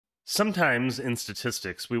Sometimes in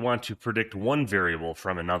statistics, we want to predict one variable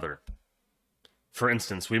from another. For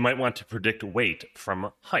instance, we might want to predict weight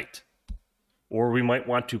from height, or we might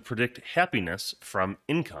want to predict happiness from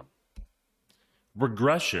income.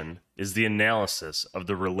 Regression is the analysis of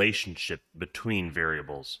the relationship between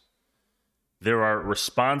variables. There are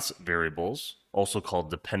response variables, also called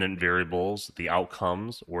dependent variables, the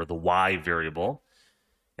outcomes, or the y variable.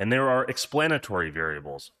 And there are explanatory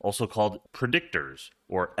variables, also called predictors,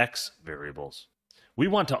 or x variables. We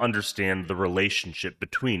want to understand the relationship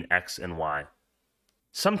between x and y.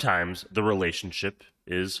 Sometimes the relationship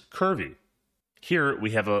is curvy. Here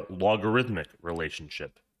we have a logarithmic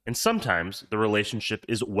relationship. And sometimes the relationship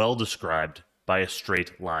is well described by a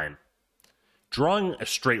straight line. Drawing a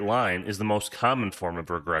straight line is the most common form of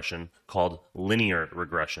regression, called linear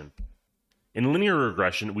regression. In linear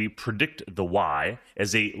regression, we predict the y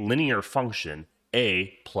as a linear function a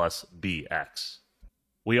plus bx.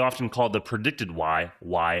 We often call the predicted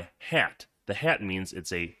y hat. The hat means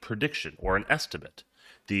it's a prediction or an estimate.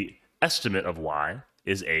 The estimate of y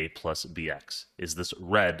is a plus bx, is this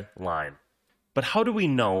red line. But how do we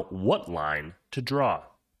know what line to draw?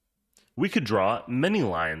 We could draw many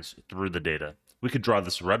lines through the data. We could draw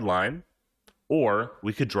this red line, or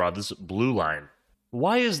we could draw this blue line.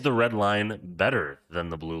 Why is the red line better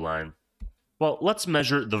than the blue line? Well, let's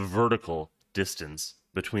measure the vertical distance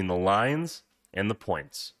between the lines and the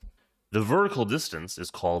points. The vertical distance is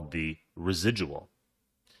called the residual.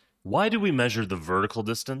 Why do we measure the vertical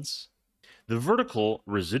distance? The vertical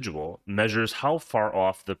residual measures how far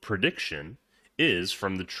off the prediction is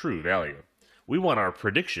from the true value. We want our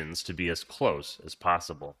predictions to be as close as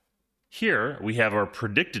possible. Here we have our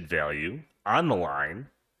predicted value on the line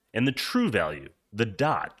and the true value, the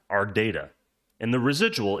dot, our data. And the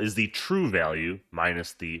residual is the true value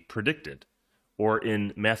minus the predicted. Or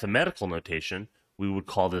in mathematical notation, we would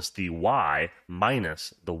call this the y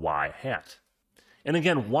minus the y hat. And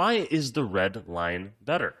again, why is the red line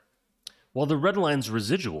better? Well, the red line's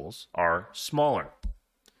residuals are smaller.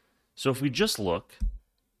 So if we just look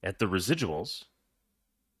at the residuals,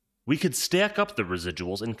 we could stack up the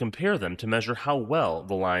residuals and compare them to measure how well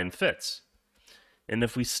the line fits. And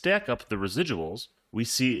if we stack up the residuals, we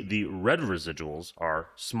see the red residuals are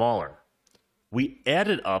smaller. We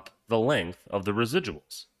added up the length of the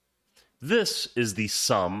residuals. This is the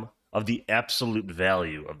sum of the absolute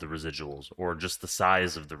value of the residuals, or just the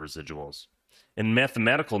size of the residuals. In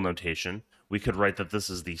mathematical notation, we could write that this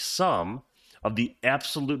is the sum of the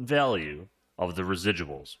absolute value of the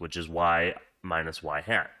residuals, which is y minus y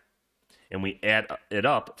hat. And we add it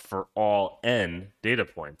up for all n data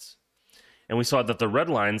points. And we saw that the red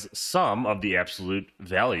line's sum of the absolute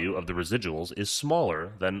value of the residuals is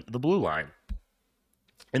smaller than the blue line.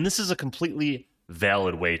 And this is a completely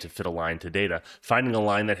valid way to fit a line to data, finding a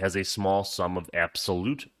line that has a small sum of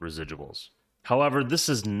absolute residuals. However, this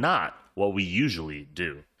is not what we usually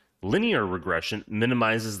do. Linear regression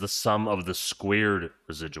minimizes the sum of the squared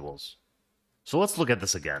residuals. So let's look at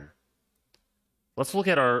this again. Let's look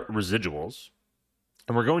at our residuals,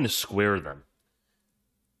 and we're going to square them.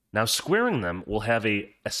 Now, squaring them will have an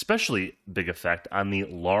especially big effect on the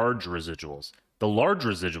large residuals. The large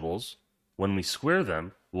residuals, when we square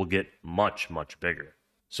them, will get much, much bigger.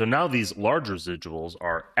 So now these large residuals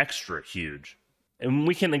are extra huge. And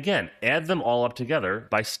we can, again, add them all up together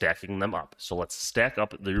by stacking them up. So let's stack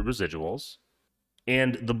up the residuals.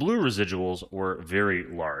 And the blue residuals were very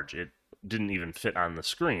large. It didn't even fit on the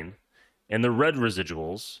screen. And the red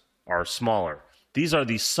residuals are smaller. These are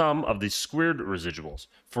the sum of the squared residuals.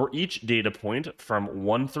 For each data point from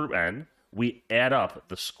 1 through n, we add up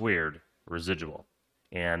the squared residual.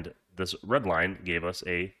 And this red line gave us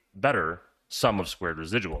a better sum of squared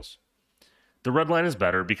residuals. The red line is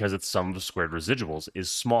better because its sum of the squared residuals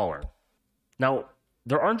is smaller. Now,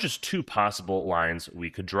 there aren't just two possible lines we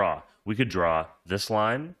could draw. We could draw this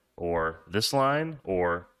line, or this line,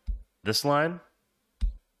 or this line.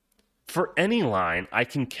 For any line, I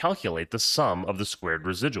can calculate the sum of the squared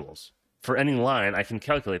residuals. For any line, I can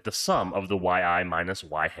calculate the sum of the yi minus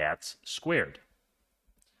y hats squared.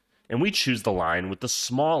 And we choose the line with the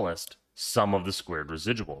smallest sum of the squared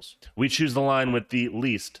residuals. We choose the line with the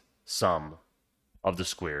least sum of the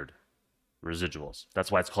squared residuals.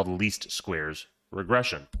 That's why it's called least squares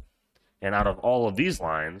regression. And out of all of these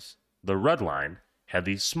lines, the red line had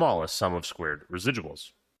the smallest sum of squared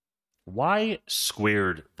residuals. Why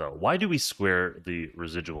squared, though? Why do we square the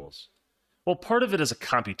residuals? Well, part of it is a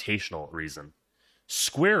computational reason.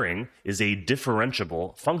 Squaring is a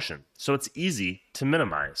differentiable function, so it's easy to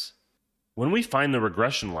minimize. When we find the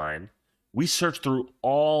regression line, we search through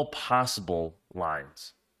all possible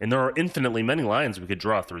lines. And there are infinitely many lines we could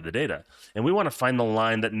draw through the data. And we want to find the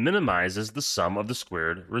line that minimizes the sum of the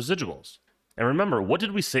squared residuals. And remember, what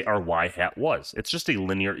did we say our y hat was? It's just a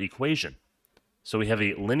linear equation. So we have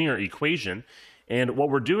a linear equation, and what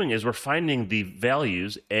we're doing is we're finding the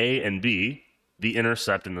values a and b, the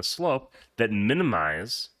intercept and the slope, that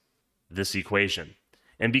minimize this equation.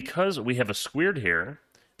 And because we have a squared here,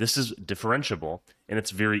 this is differentiable, and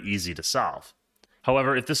it's very easy to solve.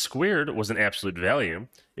 However, if this squared was an absolute value,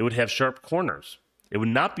 it would have sharp corners. It would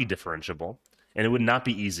not be differentiable, and it would not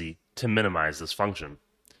be easy to minimize this function.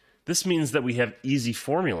 This means that we have easy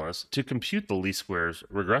formulas to compute the least squares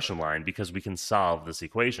regression line because we can solve this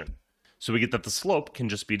equation. So we get that the slope can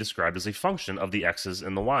just be described as a function of the x's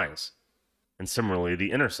and the y's. And similarly,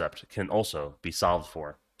 the intercept can also be solved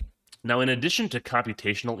for. Now, in addition to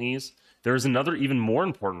computational ease, there is another even more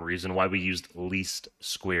important reason why we used least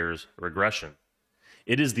squares regression.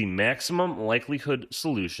 It is the maximum likelihood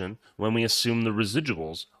solution when we assume the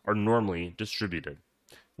residuals are normally distributed.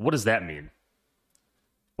 What does that mean?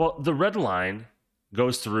 Well, the red line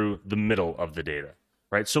goes through the middle of the data,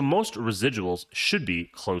 right? So most residuals should be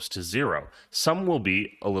close to zero. Some will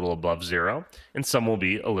be a little above zero, and some will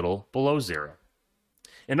be a little below zero.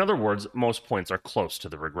 In other words, most points are close to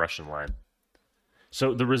the regression line.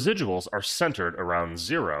 So the residuals are centered around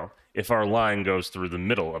zero if our line goes through the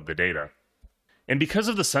middle of the data. And because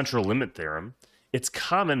of the central limit theorem, it's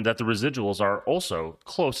common that the residuals are also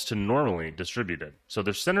close to normally distributed. So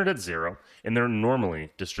they're centered at zero, and they're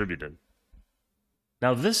normally distributed.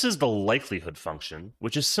 Now, this is the likelihood function,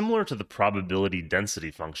 which is similar to the probability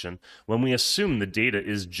density function when we assume the data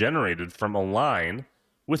is generated from a line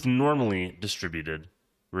with normally distributed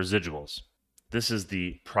residuals. This is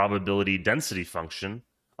the probability density function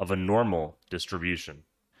of a normal distribution.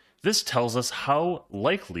 This tells us how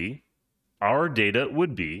likely our data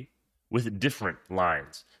would be with different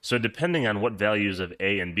lines. So depending on what values of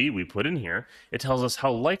a and b we put in here, it tells us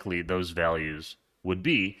how likely those values would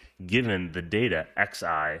be given the data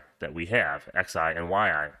xi that we have, xi and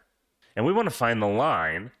yi. And we want to find the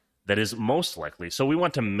line that is most likely. So we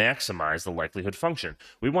want to maximize the likelihood function.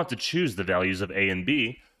 We want to choose the values of a and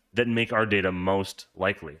b that make our data most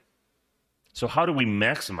likely. So how do we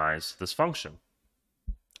maximize this function?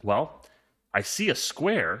 Well, I see a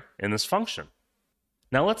square in this function.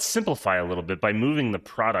 Now let's simplify a little bit by moving the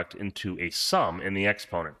product into a sum in the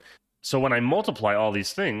exponent. So when I multiply all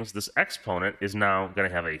these things, this exponent is now going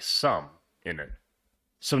to have a sum in it.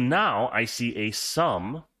 So now I see a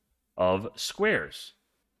sum of squares.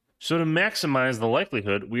 So to maximize the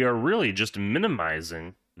likelihood, we are really just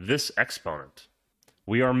minimizing this exponent.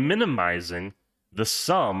 We are minimizing the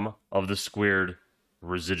sum of the squared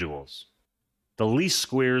residuals. The least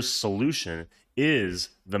squares solution is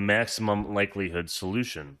the maximum likelihood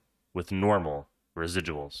solution with normal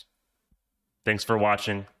residuals. Thanks for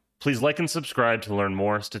watching. Please like and subscribe to learn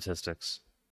more statistics.